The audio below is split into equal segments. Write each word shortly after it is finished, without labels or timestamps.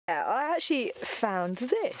Yeah, I actually found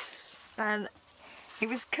this, and it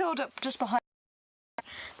was curled up just behind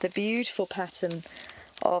the beautiful pattern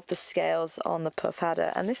of the scales on the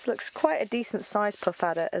Puffadder, and this looks quite a decent sized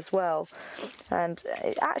Puffadder as well, and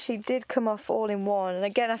it actually did come off all in one. And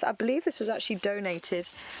again, I believe this was actually donated.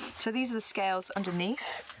 So these are the scales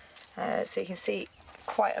underneath, so you can see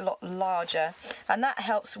quite a lot larger, and that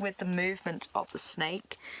helps with the movement of the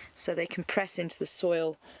snake, so they can press into the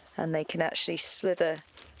soil and they can actually slither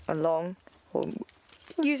along, or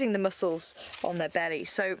using the muscles on their belly.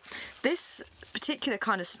 So this particular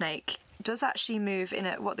kind of snake does actually move in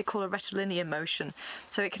what they call a rectilinear motion,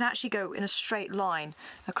 so it can actually go in a straight line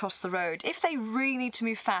across the road. If they really need to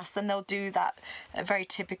move fast, then they'll do that very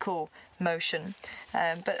typical motion,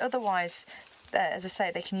 but otherwise, as I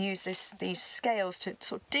say, they can use these scales to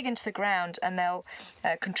sort of dig into the ground, and they'll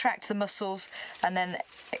contract the muscles and then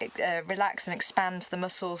relax and expand the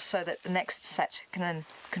muscles so that the next set can then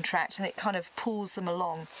contract, and it kind of pulls them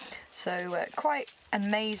along. So quite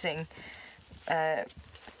amazing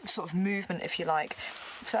sort of movement, if you like.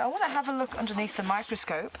 So I want to have a look underneath the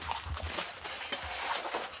microscope.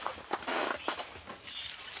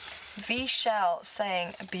 V-shell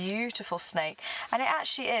saying a beautiful snake, and it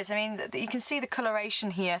actually is. I mean, you can see the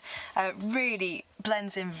coloration here really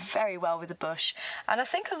blends in very well with the bush, and I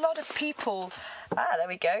think a lot of people, there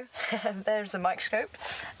we go, there's the microscope,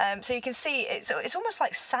 so you can see it's almost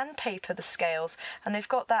like sandpaper, the scales, and they've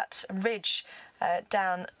got that ridge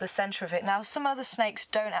down the centre of it. Now some other snakes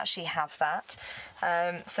don't actually have that,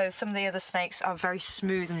 so some of the other snakes are very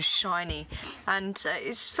smooth and shiny, and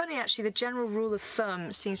it's funny actually, the general rule of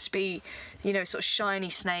thumb seems to be, you know, sort of shiny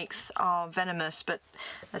snakes are venomous, but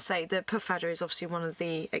I say the Puffadder is obviously one of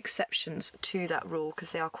the exceptions to that rule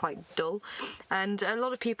because they are quite dull, and a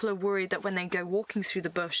lot of people are worried that when they go walking through the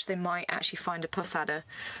bush they might actually find a Puffadder.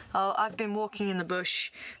 I've been walking in the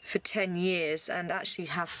bush for 10 years and actually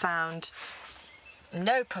have found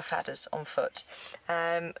no Puffadders on foot.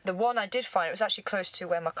 The one I did find, it was actually close to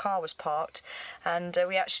where my car was parked, and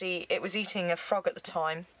it was eating a frog at the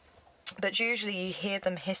time, but usually you hear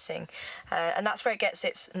them hissing, and that's where it gets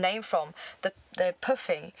its name from, the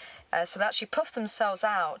puffing. So they actually puff themselves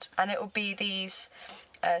out, and it will be these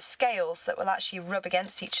scales that will actually rub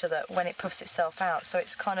against each other when it puffs itself out. So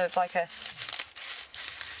it's kind of like a...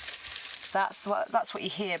 That's what you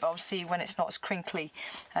hear, but obviously when it's not as crinkly,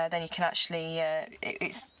 then you can actually,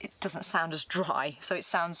 it doesn't sound as dry, so it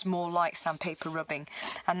sounds more like sandpaper rubbing,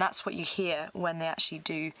 and that's what you hear when they actually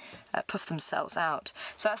do puff themselves out.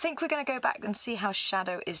 So I think we're going to go back and see how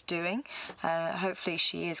Shadow is doing. Hopefully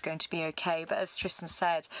she is going to be okay, but as Tristan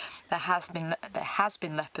said, there has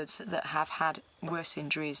been leopards that have had worse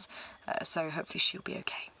injuries, so hopefully she'll be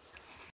okay.